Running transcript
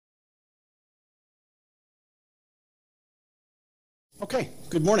Okay,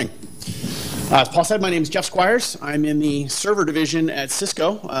 good morning. As Paul said, my name is Jeff Squyres. I'm in the server division at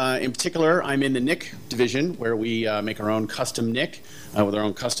Cisco. In particular, I'm in the NIC division, where we make our own custom NIC with our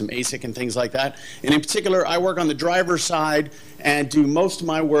own custom ASIC and things like that. And in particular, I work on the driver side and do most of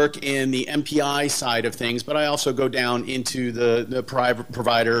my work in the MPI side of things, but I also go down into the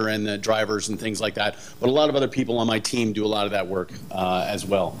provider and the drivers and things like that. But a lot of other people on my team do a lot of that work as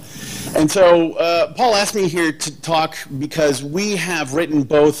well. And so Paul asked me here to talk because we have written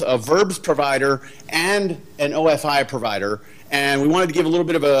both a verbs provider and an OFI provider, and we wanted to give a little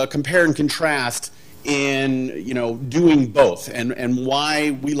bit of a compare and contrast in doing both and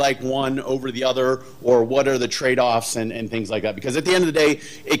why we like one over the other, or what are the trade-offs and things like that. Because at the end of the day,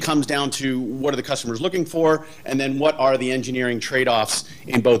 it comes down to what are the customers looking for, and then what are the engineering trade-offs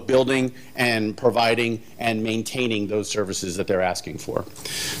in both building and providing and maintaining those services that they're asking for.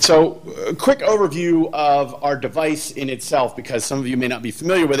 So a quick overview of our device in itself, because some of you may not be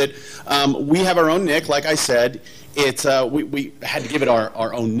familiar with it. We have our own NIC, like I said. It's we had to give it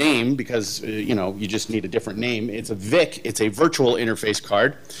our own name because you just need a different name. It's a VIC. It's a virtual interface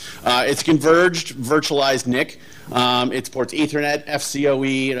card. It's converged virtualized NIC. It supports Ethernet,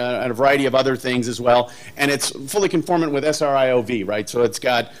 FCOE, and a variety of other things as well. And it's fully conformant with SRIOV, right? So it's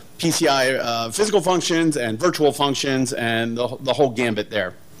got PCI physical functions and virtual functions and the whole gambit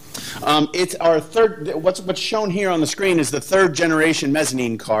there. It's our third. What's shown here on the screen is the third generation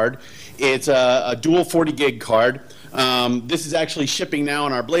mezzanine card. It's a dual 40 gig card. This is actually shipping now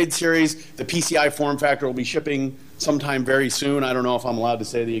in our Blade series. The PCI form factor will be shipping sometime very soon. I don't know if I'm allowed to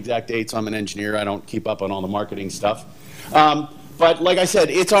say the exact dates. I'm an engineer. I don't keep up on all the marketing stuff. But like I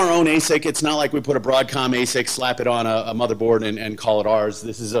said, it's our own ASIC. It's not like we put a Broadcom ASIC, slap it on a motherboard, and call it ours.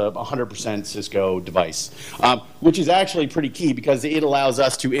 This is a 100% Cisco device, which is actually pretty key because it allows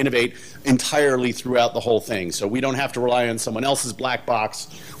us to innovate entirely throughout the whole thing. So we don't have to rely on someone else's black box.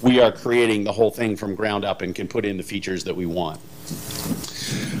 We are creating the whole thing from ground up and can put in the features that we want.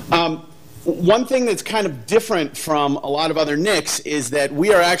 One thing that's kind of different from a lot of other NICs is that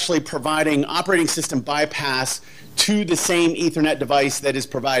we are actually providing operating system bypass to the same Ethernet device that is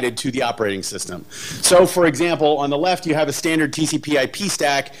provided to the operating system. So for example, on the left you have a standard TCP IP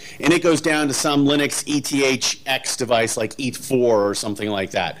stack, and it goes down to some Linux ETHX device like ETH4 or something like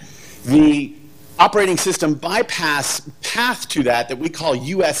that. The operating system bypass path to that we call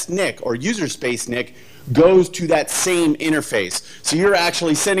USNIC, or user space NIC, goes to that same interface. So you're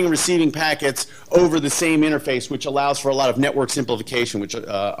actually sending and receiving packets over the same interface, which allows for a lot of network simplification, which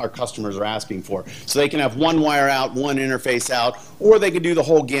our customers are asking for. So they can have one wire out, one interface out, or they can do the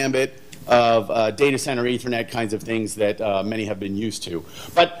whole gambit of data center Ethernet kinds of things that many have been used to.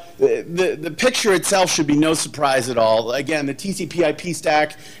 But the picture itself should be no surprise at all. Again, the TCP IP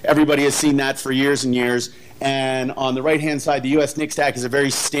stack, everybody has seen that for years and years. And on the right-hand side, the USNIC stack is a very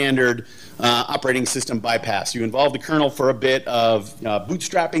standard operating system bypass. You involve the kernel for a bit of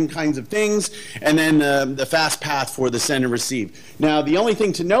bootstrapping kinds of things, and then the fast path for the send and receive. Now, the only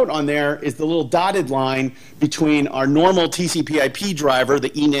thing to note on there is the little dotted line between our normal TCP IP driver,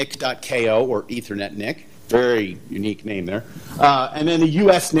 the enic.ko, or Ethernet NIC. Very unique name there. And then the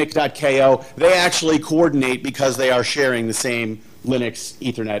USNIC.ko. They actually coordinate because they are sharing the same Linux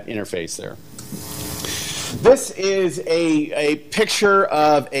Ethernet interface there. This is a picture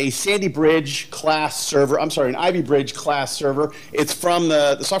of a Sandy Bridge class server, an Ivy Bridge class server. It's from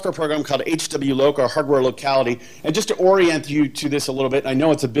the software program called HWLoc, or Hardware Locality. And just to orient you to this a little bit, I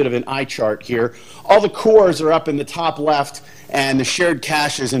know it's a bit of an eye chart here. All the cores are up in the top left, and the shared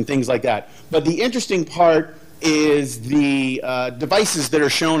caches and things like that. But the interesting part is the devices that are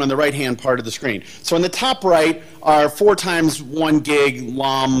shown on the right-hand part of the screen. So on the top right are 4x1 gig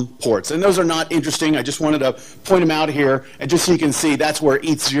LOM ports, and those are not interesting. I just wanted to point them out here, and just so you can see, that's where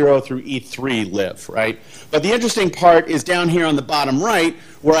ETH0 through ETH3 live, right? But the interesting part is down here on the bottom right,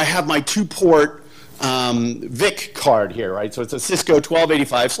 where I have my 2-port VIC card here, right? So it's a Cisco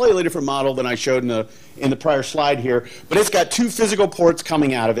 1285, slightly different model than I showed in the prior slide here, but it's got 2 physical ports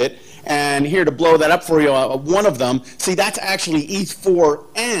coming out of it. And here to blow that up for you, one of them, see, that's actually ETH4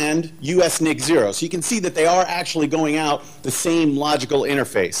 and USNIC 0. So you can see that they are actually going out the same logical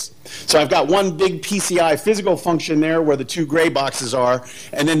interface. So I've got one big PCI physical function there where the 2 gray boxes are,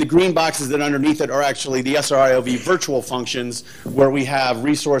 and then the green boxes that underneath it are actually the SRIOV virtual functions, where we have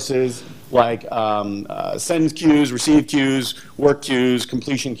resources like send queues, receive queues, work queues,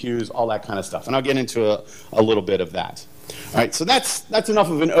 completion queues, all that kind of stuff. And I'll get into a little bit of that. All right, so that's enough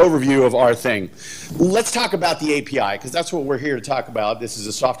of an overview of our thing. Let's talk about the API, because that's what we're here to talk about. This is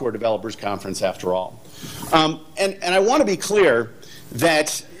a software developers conference after all. And I want to be clear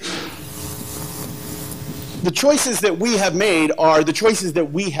that The choices that we have made are the choices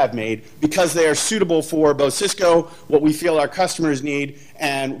that we have made because they are suitable for both Cisco, what we feel our customers need,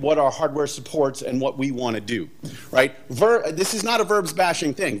 and what our hardware supports and what we want to do, right? This is not a verbs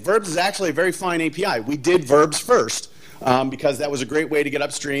bashing thing. Verbs is actually a very fine API. We did verbs first because that was a great way to get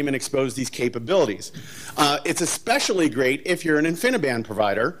upstream and expose these capabilities. It's especially great if you're an InfiniBand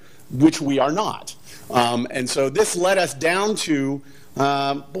provider, which we are not. And so this led us down to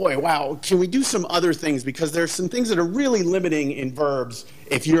boy, wow, can we do some other things? Because there's some things that are really limiting in verbs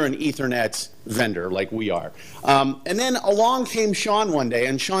if you're an Ethernet vendor like we are. And then along came Sean one day,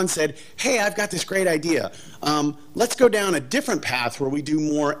 and Sean said, hey, I've got this great idea. Let's go down a different path where we do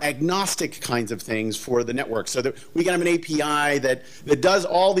more agnostic kinds of things for the network so that we can have an API that does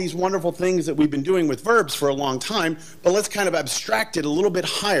all these wonderful things that we've been doing with verbs for a long time, but let's kind of abstract it a little bit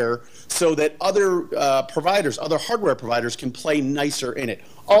higher so that other providers, other hardware providers can play nicer in it.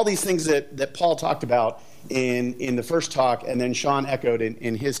 All these things that Paul talked about in the first talk and then Sean echoed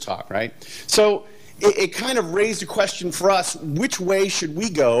in his talk, right? So it kind of raised a question for us, which way should we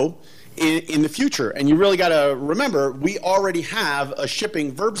go in the future? And you really got to remember, we already have a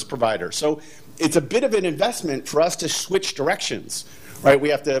shipping verbs provider. So it's a bit of an investment for us to switch directions, right? We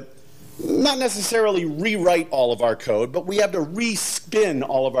have to not necessarily rewrite all of our code, but we have to respin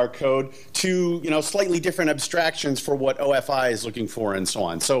all of our code to slightly different abstractions for what OFI is looking for and so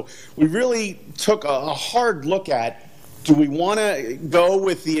on. So we really took a hard look at, do we want to go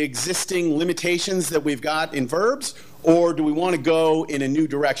with the existing limitations that we've got in verbs, or do we want to go in a new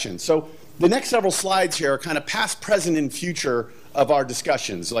direction? So the next several slides here are kind of past, present, and future of our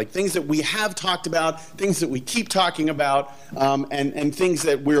discussions, like things that we have talked about, things that we keep talking about, and things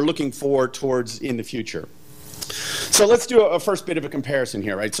that we're looking forward towards in the future. So let's do a first bit of a comparison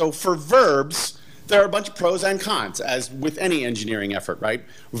here, right? So for verbs, there are a bunch of pros and cons, as with any engineering effort, right?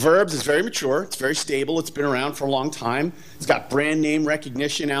 Verbs is very mature, it's very stable, it's been around for a long time, it's got brand name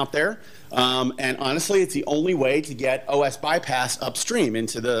recognition out there, and honestly, it's the only way to get OS bypass upstream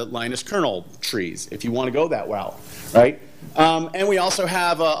into the Linus kernel trees, if you want to go that route, right? And we also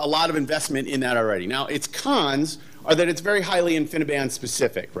have a lot of investment in that already. Now, its cons are that it's very highly InfiniBand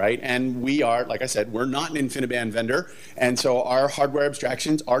specific, right? And we are, like I said, we're not an InfiniBand vendor, and so our hardware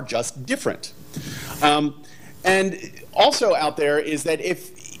abstractions are just different. And also out there is that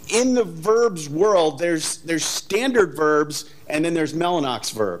if in the verbs world, there's standard verbs and then there's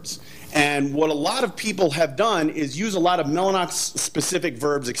Mellanox verbs. And what a lot of people have done is use a lot of Mellanox-specific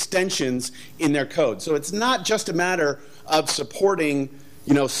verbs extensions in their code. So it's not just a matter of supporting,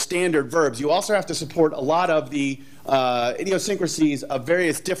 standard verbs. You also have to support a lot of the idiosyncrasies of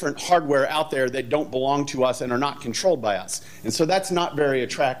various different hardware out there that don't belong to us and are not controlled by us. And so that's not very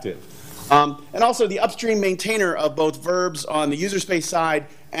attractive. And also the upstream maintainer of both verbs on the user space side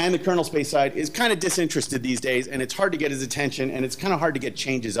and the kernel space side is kind of disinterested these days, and it's hard to get his attention, and it's kind of hard to get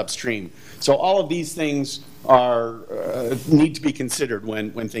changes upstream. So all of these things are need to be considered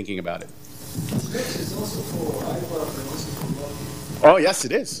when thinking about it. It's also for iWork and also for Loki. Oh, yes,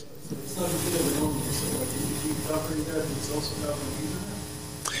 it is. So it's not Ethernet only, so like if you keep covering that, it's also covering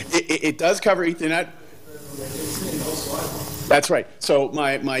Ethernet? It does cover Ethernet. That's right. So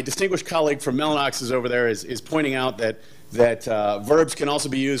my distinguished colleague from Mellanox is over there is pointing out that verbs can also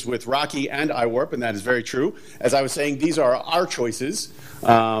be used with Rocky and iWarp, and that is very true. As I was saying, these are our choices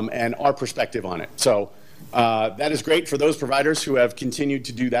and our perspective on it. So that is great for those providers who have continued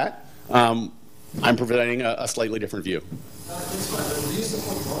to do that. I'm providing a slightly different view. That's fine. Do you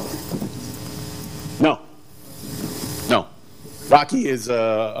support Rocky? No. No. Rocky is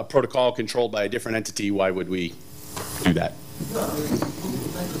a protocol controlled by a different entity. Why would we do that?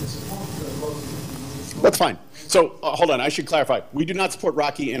 That's fine. So hold on, I should clarify. We do not support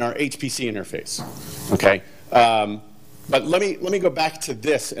Rocky in our HPC interface. Okay. But let me go back to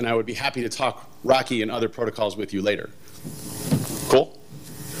this, and I would be happy to talk Rocky and other protocols with you later. Cool?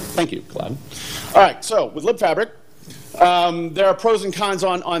 Thank you, Cloud. All right, so with libfabric, there are pros and cons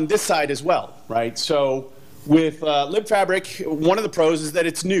on this side as well, right? So with libfabric, one of the pros is that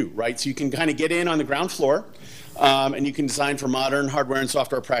it's new, right? So you can kind of get in on the ground floor, and you can design for modern hardware and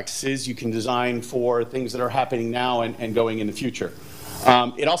software practices. You can design for things that are happening now and going in the future.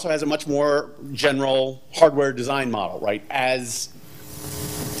 It also has a much more general hardware design model, right? As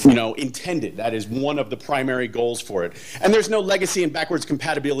intended. That is one of the primary goals for it. And there's no legacy and backwards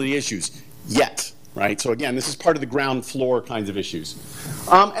compatibility issues yet, right? So again, this is part of the ground floor kinds of issues.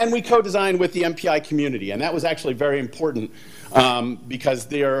 And we co-designed with the MPI community, and that was actually very important because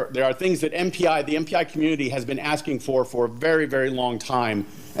there are things that the MPI community has been asking for a very, very long time,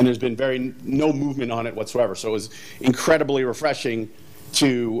 and there's been no movement on it whatsoever. So it was incredibly refreshing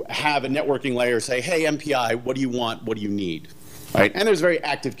to have a networking layer say, hey, MPI, what do you want? What do you need? Right? And there's a very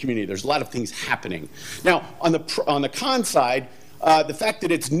active community. There's a lot of things happening. Now, on the con side, the fact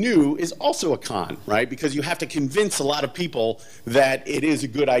that it's new is also a con, right? Because you have to convince a lot of people that it is a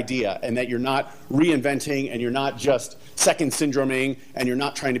good idea and that you're not reinventing and you're not just second syndroming and you're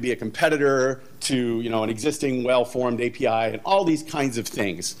not trying to be a competitor to, an existing well-formed API and all these kinds of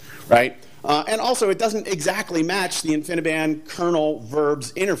things, right? And also, it doesn't exactly match the InfiniBand kernel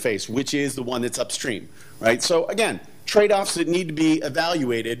verbs interface, which is the one that's upstream, right? So again, trade-offs that need to be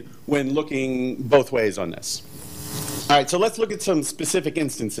evaluated when looking both ways on this. All right, so let's look at some specific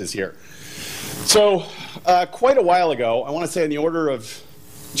instances here. So quite a while ago, I want to say in the order of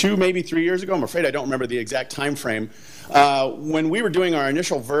 2, maybe 3 years ago, I'm afraid I don't remember the exact time frame, when we were doing our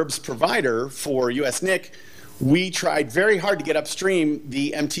initial verbs provider for USNIC, we tried very hard to get upstream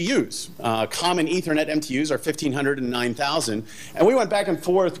the MTUs. Common Ethernet MTUs are 1,500 and 9,000. And we went back and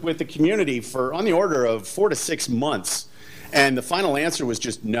forth with the community for on the order of 4 to 6 months. And the final answer was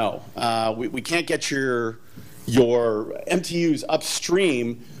just no. We can't get your MTUs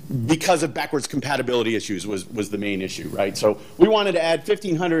upstream because of backwards compatibility issues was the main issue, right? So we wanted to add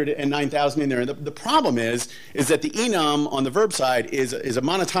 1,500 and 9,000 in there. And the problem is that the enum on the verb side is a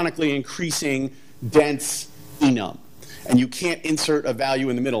monotonically increasing dense enum, and you can't insert a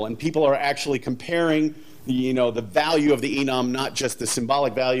value in the middle. And people are actually comparing, the value of the enum, not just the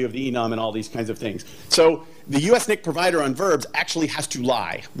symbolic value of the enum, and all these kinds of things. So the USNIC provider on verbs actually has to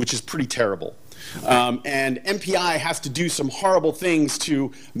lie, which is pretty terrible. And MPI has to do some horrible things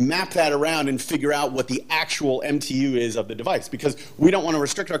to map that around and figure out what the actual MTU is of the device, because we don't want to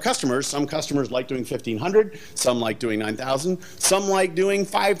restrict our customers. Some customers like doing 1,500, some like doing 9,000, some like doing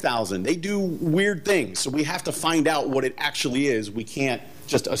 5,000. They do weird things, so we have to find out what it actually is. We can't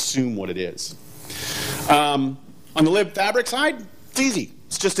just assume what it is. On the libfabric side, it's easy.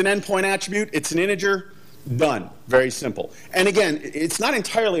 It's just an endpoint attribute. It's an integer. Done. Very simple. And again, it's not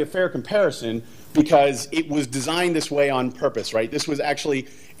entirely a fair comparison because it was designed this way on purpose, right? This was actually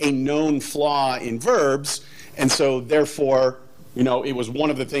a known flaw in verbs, and so therefore, it was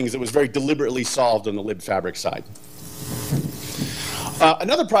one of the things that was very deliberately solved on the libfabric side.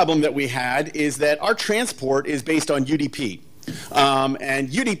 Another problem that we had is that our transport is based on UDP, and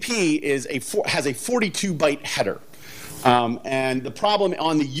UDP has a 42-byte header, and the problem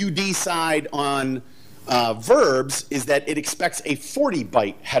on the UD side on verbs is that it expects a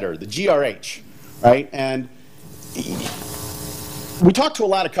 40-byte header, the GRH, right? And we talked to a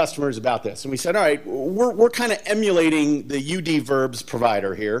lot of customers about this, and we said, all right, we're kind of emulating the UD verbs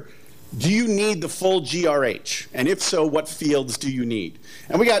provider here. Do you need the full GRH? And if so, what fields do you need?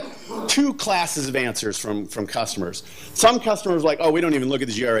 And we got 2 classes of answers from customers. Some customers were like, oh, we don't even look at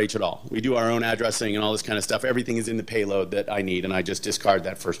the GRH at all. We do our own addressing and all this kind of stuff. Everything is in the payload that I need, and I just discard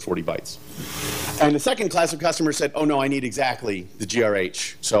that first 40 bytes. And the second class of customers said, oh, no, I need exactly the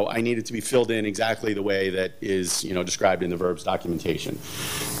GRH. So I need it to be filled in exactly the way that is described in the verbs documentation.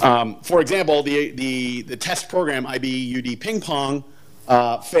 For example, the test program IBUD ping pong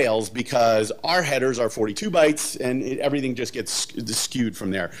fails because our headers are 42 bytes and everything just gets skewed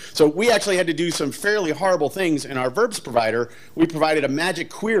from there. So we actually had to do some fairly horrible things in our verbs provider. We provided a magic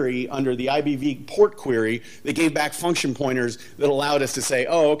query under the IBV port query that gave back function pointers that allowed us to say,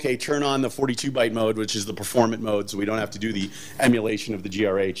 oh, okay, turn on the 42-byte mode, which is the performant mode, so we don't have to do the emulation of the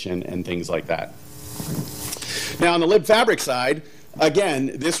GRH and things like that. Now on the libfabric side,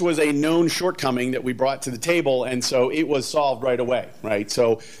 again, this was a known shortcoming that we brought to the table, and so it was solved right away, right?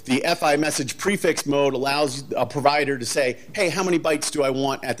 So the FI message prefix mode allows a provider to say, hey, how many bytes do I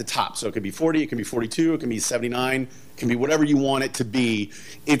want at the top? So it could be 40, it can be 42, it can be 79, it can be whatever you want it to be.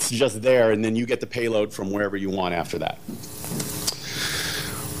 It's just there, and then you get the payload from wherever you want after that.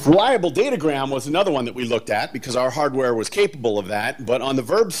 Reliable datagram was another one that we looked at because our hardware was capable of that, but on the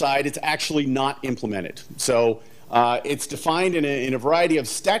verb side, it's actually not implemented. So it's defined in a variety of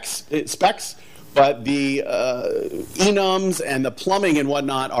specs, but the enums and the plumbing and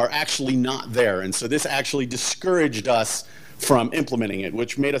whatnot are actually not there. And so this actually discouraged us from implementing it,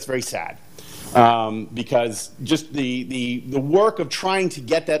 which made us very sad. Because just the work of trying to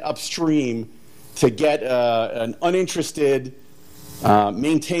get that upstream to get an uninterested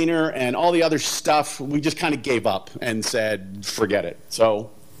maintainer and all the other stuff, we just kind of gave up and said, forget it.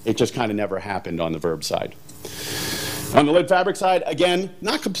 So it just kind of never happened on the verb side. On the libfabric side, again,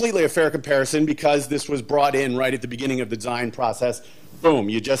 not completely a fair comparison because this was brought in right at the beginning of the design process. Boom,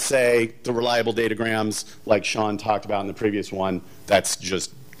 you just say the reliable datagrams like Sean talked about in the previous one. That's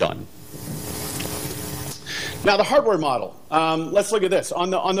just done. Now the hardware model. Let's look at this.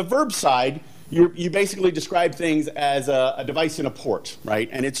 On the verb side, you basically describe things as a device in a port, right?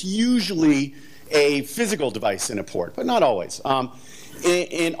 And it's usually a physical device in a port, but not always.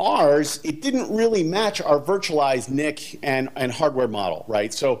 In ours, it didn't really match our virtualized NIC and hardware model,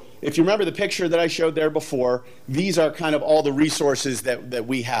 right? So if you remember the picture that I showed there before, these are kind of all the resources that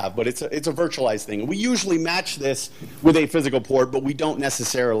we have, but it's a virtualized thing. We usually match this with a physical port, but we don't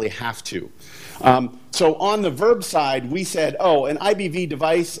necessarily have to. So on the Verb side, we said, oh, an IBV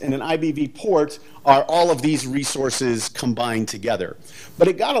device and an IBV port are all of these resources combined together. But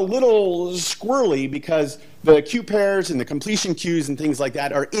it got a little squirrely because the queue pairs and the completion queues and things like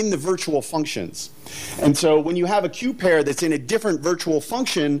that are in the virtual functions. And so when you have a queue pair that's in a different virtual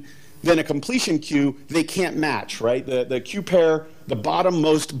function than a completion queue, they can't match, right? The queue pair, the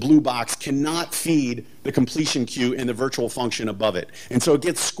bottommost blue box, cannot feed the completion queue in the virtual function above it. And so it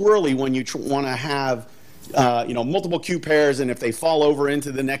gets squirrely when you want to have multiple queue pairs, and if they fall over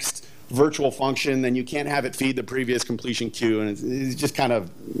into the next virtual function, then you can't have it feed the previous completion queue, and it's just kind of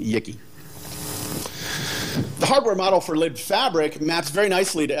yicky. The hardware model for libfabric maps very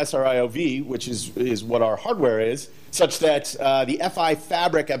nicely to SRIOV, which is what our hardware is, such that the FI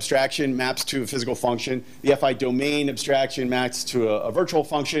fabric abstraction maps to a physical function, the FI domain abstraction maps to a virtual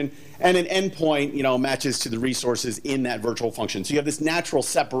function, and an endpoint matches to the resources in that virtual function. So you have this natural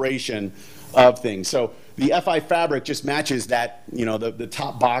separation of things. So the FI fabric just matches that, the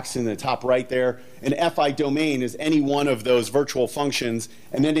top box in the top right there. An FI domain is any one of those virtual functions,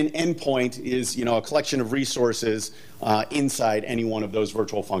 and then an endpoint is, a collection of resources inside any one of those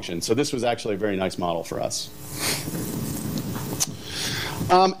virtual functions. So this was actually a very nice model for us.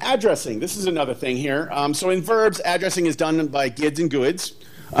 Addressing, this is another thing here. So in verbs, addressing is done by GIDs and GUIDs,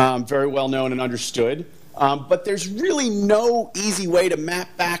 very well known and understood. But there's really no easy way to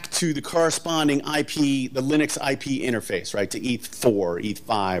map back to the corresponding IP, the Linux IP interface, right, to ETH4,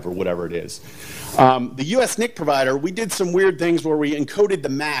 ETH5, or whatever it is. The USNIC provider, we did some weird things where we encoded the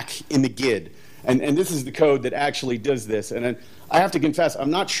MAC in the GID. And this is the code that actually does this. And I have to confess,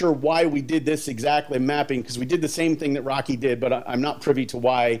 I'm not sure why we did this exactly mapping, because we did the same thing that Rocky did, but I'm not privy to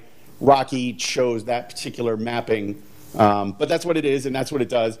why Rocky chose that particular mapping. But that's what it is, and that's what it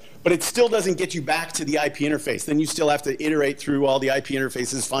does. But it still doesn't get you back to the IP interface. Then you still have to iterate through all the IP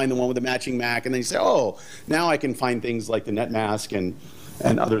interfaces, find the one with the matching MAC, and then you say, oh, now I can find things like the netmask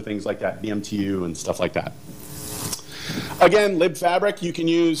and other things like that, the MTU and stuff like that. Again, libfabric, you can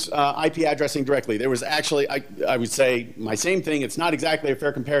use IP addressing directly. There was actually, I would say, my same thing. It's not exactly a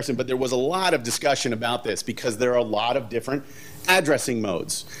fair comparison, but there was a lot of discussion about this because there are a lot of different addressing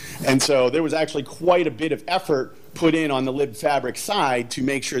modes. And so there was actually quite a bit of effort put in on the libfabric side to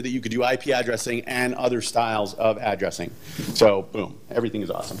make sure that you could do IP addressing and other styles of addressing. So boom, everything is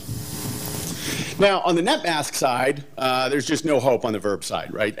awesome. Now on the netmask side, there's just no hope on the verb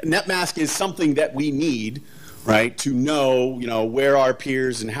side, right? Netmask is something that we need, right, to know, where our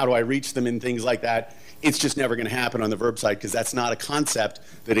peers and how do I reach them and things like that. It's just never going to happen on the verb side because that's not a concept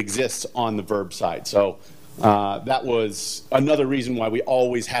that exists on the verb side. So that was another reason why we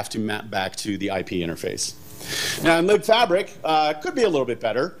always have to map back to the IP interface. Now in libfabric, could be a little bit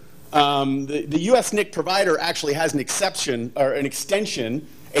better. The USNIC provider actually has an exception or an extension,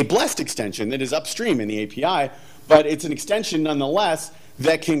 a blessed extension that is upstream in the API, but it's an extension nonetheless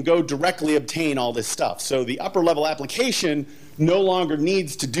that can go directly obtain all this stuff. So the upper level application no longer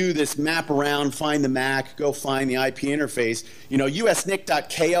needs to do this map around, find the MAC, go find the IP interface.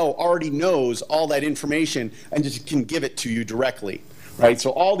 USNIC.ko already knows all that information and just can give it to you directly. Right,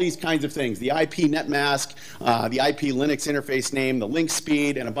 so all these kinds of things, the IP netmask, the IP Linux interface name, the link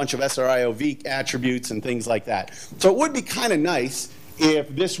speed, and a bunch of SRIOV attributes and things like that. So it would be kind of nice if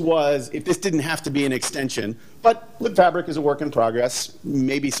this didn't have to be an extension, but libfabric is a work in progress.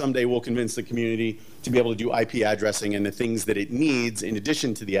 Maybe someday we'll convince the community to be able to do IP addressing and the things that it needs in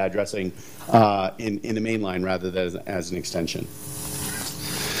addition to the addressing in the mainline rather than as an extension.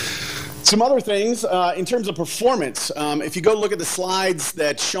 Some other things in terms of performance. If you go look at the slides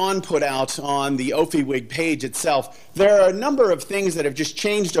that Sean put out on the OFI page itself, there are a number of things that have just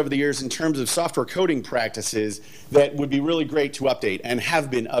changed over the years in terms of software coding practices that would be really great to update and have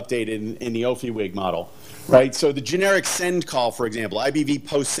been updated in the OFI model. Right, so the generic send call, for example, IBV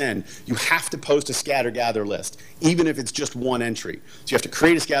post send, you have to post a scatter gather list, even if it's just one entry. So you have to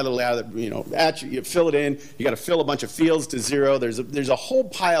create a scatter gather, you fill it in, you got to fill a bunch of fields to 0. There's a whole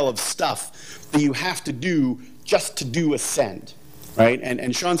pile of stuff that you have to do just to do a send. right?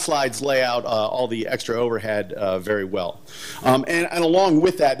 And Sean's slides lay out all the extra overhead very well. And along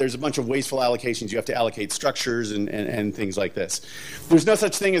with that, there's a bunch of wasteful allocations. You have to allocate structures and things like this. There's no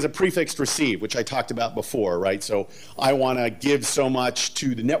such thing as a prefixed receive, which I talked about before, right? So I want to give so much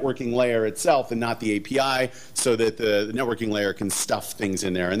to the networking layer itself and not the API so that the networking layer can stuff things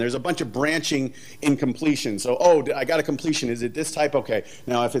in there. And there's a bunch of branching in completion. So, oh, I got a completion. Is it this type? Okay.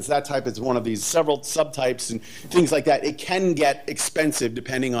 Now, if it's that type, it's one of these several subtypes and things like that. It can get expensive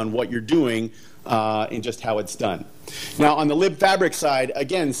depending on what you're doing and just how it's done. Now, on the libfabric side,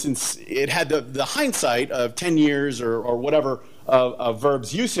 again, since it had the hindsight of 10 years or whatever of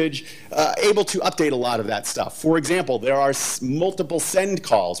verbs usage, able to update a lot of that stuff. For example, there are multiple send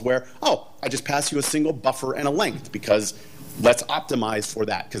calls where, oh, I just pass you a single buffer and a length because let's optimize for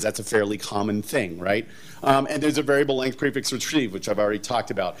that because that's a fairly common thing, right? And there's a variable length prefix retrieve, which I've already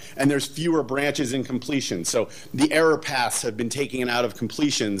talked about. And there's fewer branches in completion. So the error paths have been taken out of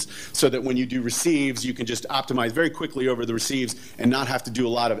completions so that when you do receives, you can just optimize very quickly over the receives and not have to do a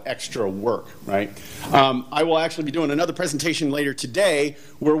lot of extra work, right? I will actually be doing another presentation later today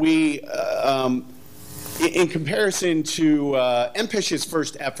where we, in comparison to MPISH's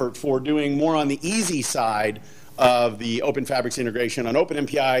first effort for doing more on the easy side of the Open Fabrics integration on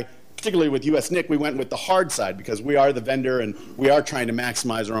OpenMPI, particularly with USNIC, we went with the hard side because we are the vendor and we are trying to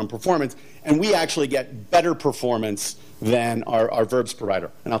maximize our own performance, and we actually get better performance than our verbs provider.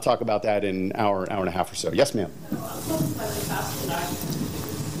 And I'll talk about that in an hour and a half or so. Yes, ma'am?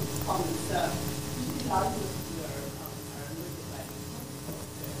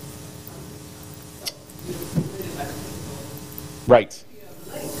 Right.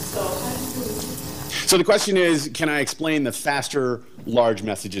 So the question is, can I explain the faster large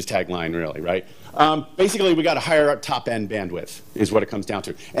messages tagline, really, right? Basically, we got a higher top-end bandwidth is what it comes down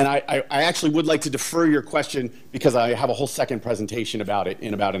to. And I actually would like to defer your question because I have a whole second presentation about it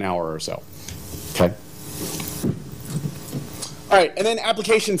in about an hour or so. Okay. All right, and then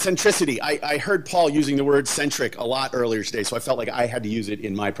application centricity. I heard Paul using the word centric a lot earlier today, so I felt like I had to use it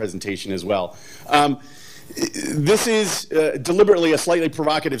in my presentation as well. This is deliberately a slightly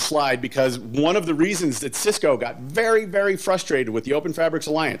provocative slide because one of the reasons that Cisco got very, very frustrated with the Open Fabrics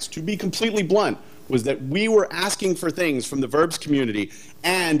Alliance, to be completely blunt, was that we were asking for things from the verbs community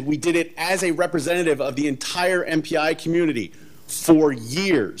and we did it as a representative of the entire MPI community for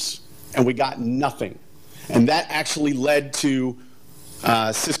years and we got nothing. And that actually led to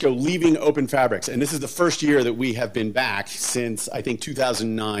Cisco leaving Open Fabrics. And this is the first year that we have been back since, I think,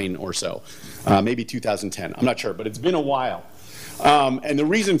 2009 or so. Maybe 2010. I'm not sure, but it's been a while. And the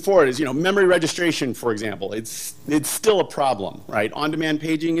reason for it is, memory registration, for example, it's still a problem, right? On-demand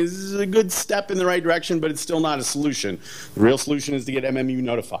paging is a good step in the right direction, but it's still not a solution. The real solution is to get MMU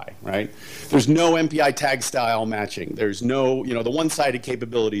notify, right? There's no MPI tag style matching. There's no, the one-sided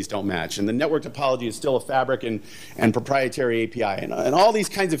capabilities don't match. And the network topology is still a fabric and proprietary API. And all these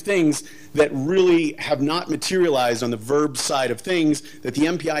kinds of things that really have not materialized on the verb side of things that the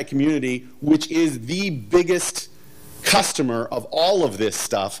MPI community, which is the biggest customer of all of this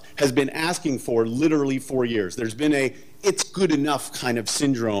stuff, has been asking for literally 4 years. There's been a it's good enough kind of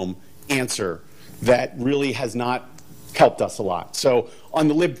syndrome answer that really has not helped us a lot. So on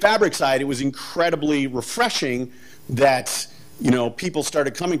the libfabric side, it was incredibly refreshing that people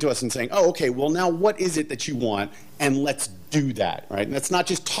started coming to us and saying, oh, okay, well now what is it that you want? And let's do that, right? And let's not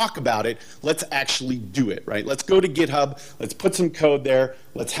just talk about it, let's actually do it, right? Let's go to GitHub, let's put some code there,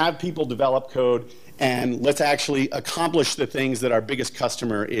 let's have people develop code, and let's actually accomplish the things that our biggest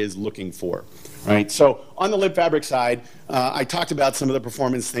customer is looking for, right? So on the libfabric side, I talked about some of the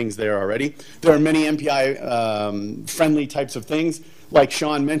performance things there already. There are many MPI friendly types of things. Like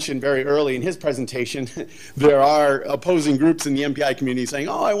Sean mentioned very early in his presentation, there are opposing groups in the MPI community saying,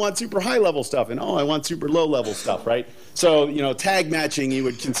 oh, I want super high level stuff, and oh, I want super low level stuff, right? So, tag matching you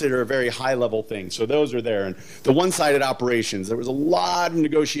would consider a very high level thing. So those are there. And the one-sided operations, there was a lot of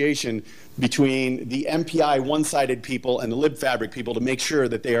negotiation between the MPI one-sided people and the libfabric people to make sure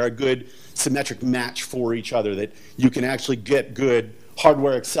that they are a good symmetric match for each other, that you can actually get good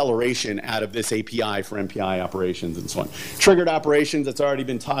hardware acceleration out of this API for MPI operations and so on. Triggered operations, that's already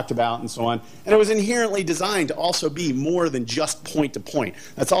been talked about and so on. And it was inherently designed to also be more than just point-to-point.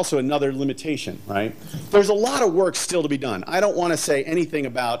 That's also another limitation, right? There's a lot of work still to be done. I don't want to say anything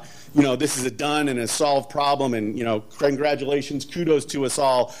about, this is a done and a solved problem and, congratulations, kudos to us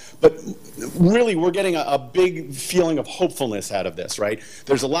all. But really, we're getting a big feeling of hopefulness out of this, right?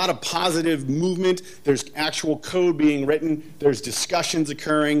 There's a lot of positive movement. There's actual code being written. There's discussions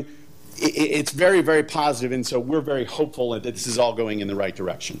occurring. It's very, very positive, and so we're very hopeful that this is all going in the right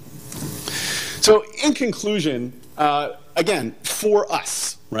direction. So in conclusion, again, for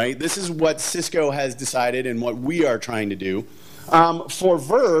us, right? This is what Cisco has decided and what we are trying to do. For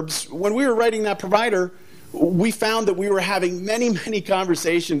verbs, when we were writing that provider, we found that we were having many, many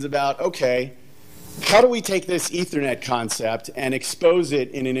conversations about, okay, how do we take this Ethernet concept and expose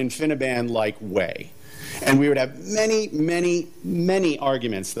it in an InfiniBand-like way? And we would have many, many, many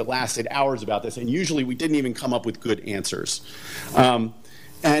arguments that lasted hours about this, and usually we didn't even come up with good answers.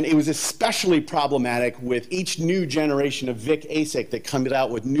 And it was especially problematic with each new generation of VIC ASIC that comes out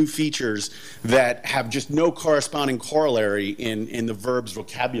with new features that have just no corresponding corollary in the verb's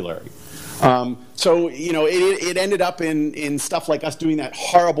vocabulary. So, you know, it ended up in stuff like us doing that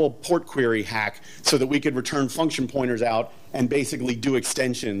horrible port query hack so that we could return function pointers out and basically do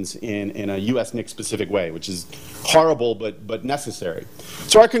extensions in a USNIC specific way, which is horrible but necessary.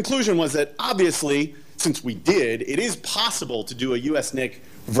 So our conclusion was that obviously, since we did, it is possible to do a USNIC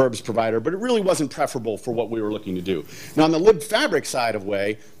verbs provider, but it really wasn't preferable for what we were looking to do. Now on the libfabric side of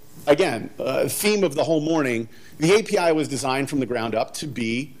way, again, theme of the whole morning, the API was designed from the ground up to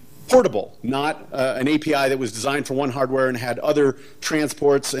be portable, not an API that was designed for one hardware and had other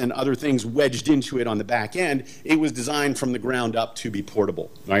transports and other things wedged into it on the back end. It was designed from the ground up to be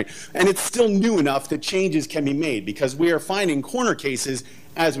portable, right? And it's still new enough that changes can be made because we are finding corner cases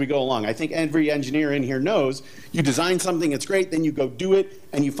as we go along. I think every engineer in here knows you design something, it's great, then you go do it,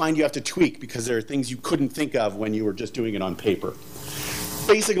 and you find you have to tweak because there are things you couldn't think of when you were just doing it on paper.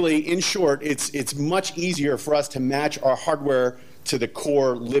 Basically, in short, it's much easier for us to match our hardware to the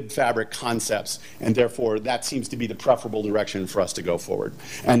core libfabric concepts, and therefore that seems to be the preferable direction for us to go forward.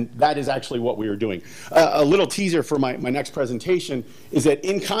 And that is actually what we were doing. A little teaser for my next presentation is that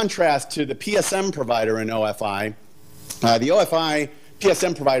in contrast to the PSM provider in OFI, the OFI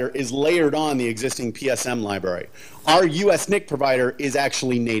PSM provider is layered on the existing PSM library. Our USNIC provider is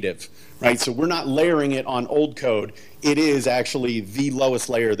actually native, right? So we're not layering it on old code. It is actually the lowest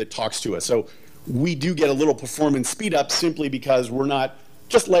layer that talks to us. So we do get a little performance speed up simply because we're not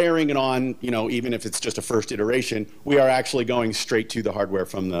just layering it on, you know, even if it's just a first iteration. We are actually going straight to the hardware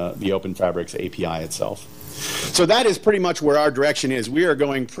from the Open Fabrics API itself. So that is pretty much where our direction is. We are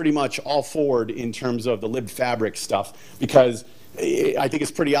going pretty much all forward in terms of the libfabric stuff because I think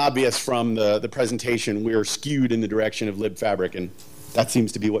it's pretty obvious from the presentation we are skewed in the direction of libfabric, and that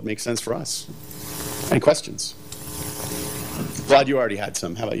seems to be what makes sense for us. Any questions? Glad you already had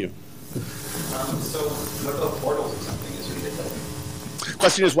some. How about you? So what about portals or something as we did that?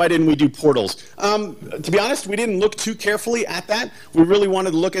 Question is, why didn't we do portals? To be honest, we didn't look too carefully at that. We really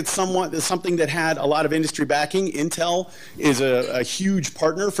wanted to look at something that had a lot of industry backing. Intel is a huge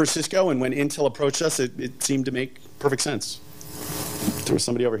partner for Cisco, and when Intel approached us, it seemed to make perfect sense. There was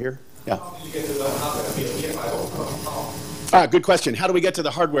somebody over here? Yeah. How do you get to the hardware via VFIO? Good question. How do we get to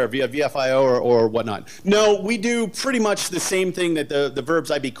the hardware via VFIO or whatnot? No, we do pretty much the same thing that the verbs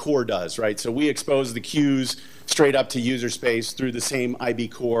IB core does, right? So we expose the queues straight up to user space through the same IB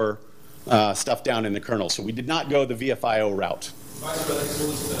core stuff down in the kernel. So we did not go the VFIO route. Your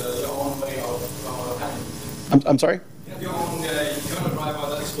own way of handling things. I'm sorry? You have your own kernel driver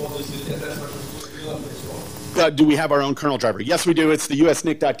that exposes the address do we have our own kernel driver? Yes, we do. It's the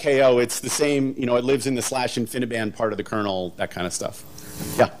USNIC.ko. It's the same, you know, it lives in the /InfiniBand part of the kernel, that kind of stuff.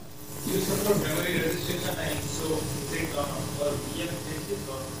 Yeah? You support memory registration and so take on for VM access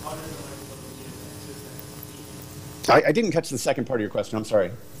or how does it work for VM access? I didn't catch the second part of your question. I'm sorry.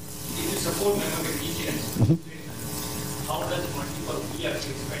 If you support memory regions, how does multiple VM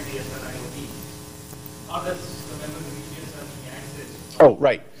expand the SNIOT? How does the memory regions are being accessed? Oh,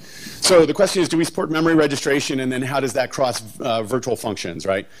 right. So the question is, do we support memory registration, and then how does that cross virtual functions,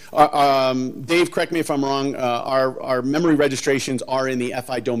 right? Dave, correct me if I'm wrong, our memory registrations are in the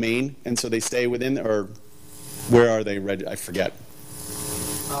FI domain, and so they stay within, or where are they? I forget.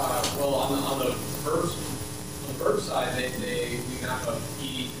 Well, on the verb side, we map a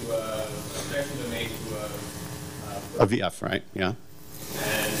PD to a connection domain to a VF, right? Yeah.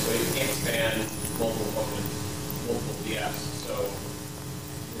 And so you can't span multiple functions, multiple VFs. So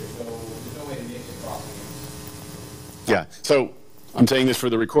there's no way to mix across things. Yeah. So I'm saying this for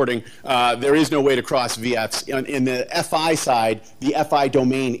the recording. There is no way to cross VFs. In the FI side, the FI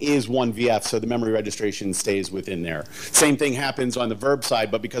domain is one VF, so the memory registration stays within there. Same thing happens on the verb side,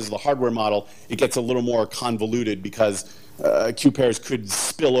 but because of the hardware model, it gets a little more convoluted because Q pairs could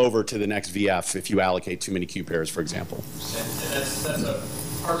spill over to the next VF if you allocate too many Q pairs, for example. And that's a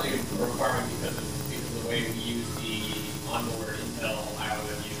partly a requirement because of the way we use the onboard Intel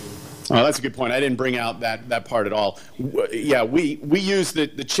IOMU. Oh, that's a good point. I didn't bring out that part at all. Yeah, we use the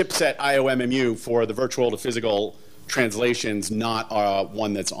chipset IOMMU for the virtual to physical translations, not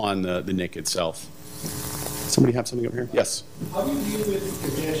one that's on the NIC itself. Somebody have something over here? Yes. How do you deal with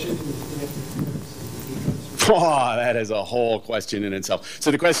congestion in the connected Oh, that is a whole question in itself. So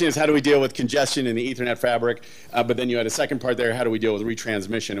the question is, how do we deal with congestion in the Ethernet fabric? But then you had a second part there, how do we deal with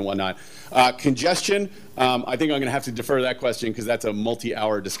retransmission and whatnot? Congestion, I think I'm going to have to defer that question because that's a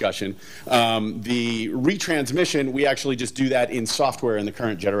multi-hour discussion. The retransmission, we actually just do that in software in the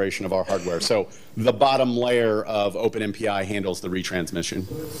current generation of our hardware. So the bottom layer of OpenMPI handles the retransmission.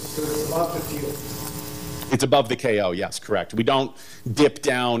 So it's above the field. It's above the KO, yes, correct. We don't dip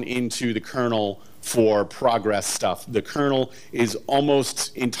down into the kernel for progress stuff. The kernel is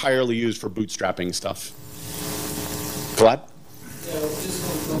almost entirely used for bootstrapping stuff. Vlad? Yeah, just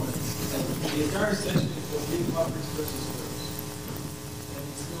one comment. The entire session is for big topics versus verbs. And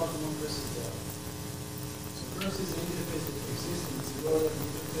it's not one versus the other. So verbs is an interface that exists, and it's a lower level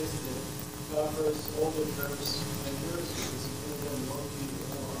interface that covers all the verbs and verbs because you put them low key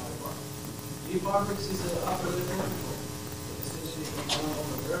or high bar. Big topics is an upper level control. Essentially, on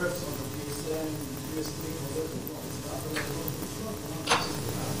the verbs, on the PSN, USNIC, whatever you want. It's an upper level control. It's not one versus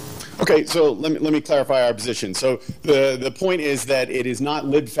the other. Okay, so let me clarify our position. So the point is that it is not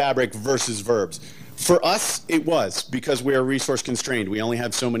libfabric versus verbs. For us, it was, because we are resource constrained. We only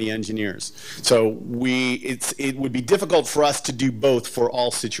have so many engineers. So it would be difficult for us to do both for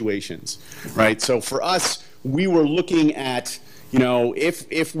all situations, right? So for us, we were looking at, you know,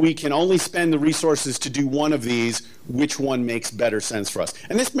 if we can only spend the resources to do one of these, which one makes better sense for us?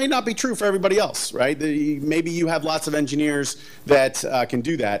 And this may not be true for everybody else, right? Maybe you have lots of engineers that can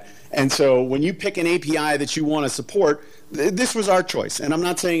do that. And so when you pick an API that you want to support, this was our choice. And I'm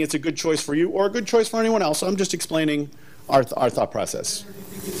not saying it's a good choice for you or a good choice for anyone else. I'm just explaining our thought process.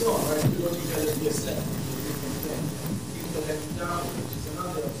 It's all right. You don't use that PSN. People have down, which is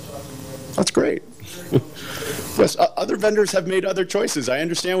another obstruction. That's great. Yes, other vendors have made other choices. I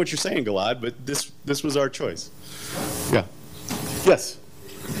understand what you're saying, Gilad, but this was our choice. Yeah. Yes?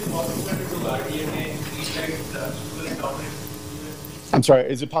 I'm sorry,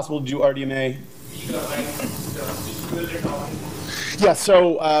 is it possible to do RDMA? Yeah,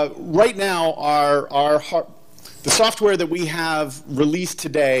 so right now the software that we have released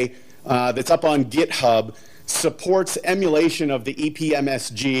today that's up on GitHub supports emulation of the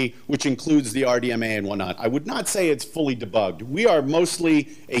EPMSG, which includes the RDMA and whatnot. I would not say it's fully debugged. We are mostly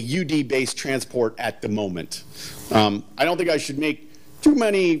a UD-based transport at the moment. I don't think I should make too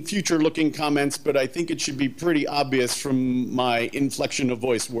many future-looking comments, but I think it should be pretty obvious from my inflection of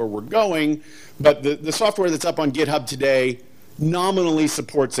voice where we're going. But the software that's up on GitHub today nominally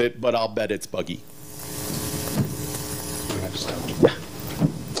supports it, but I'll bet it's buggy. Yeah.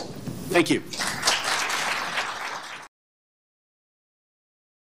 Thank you.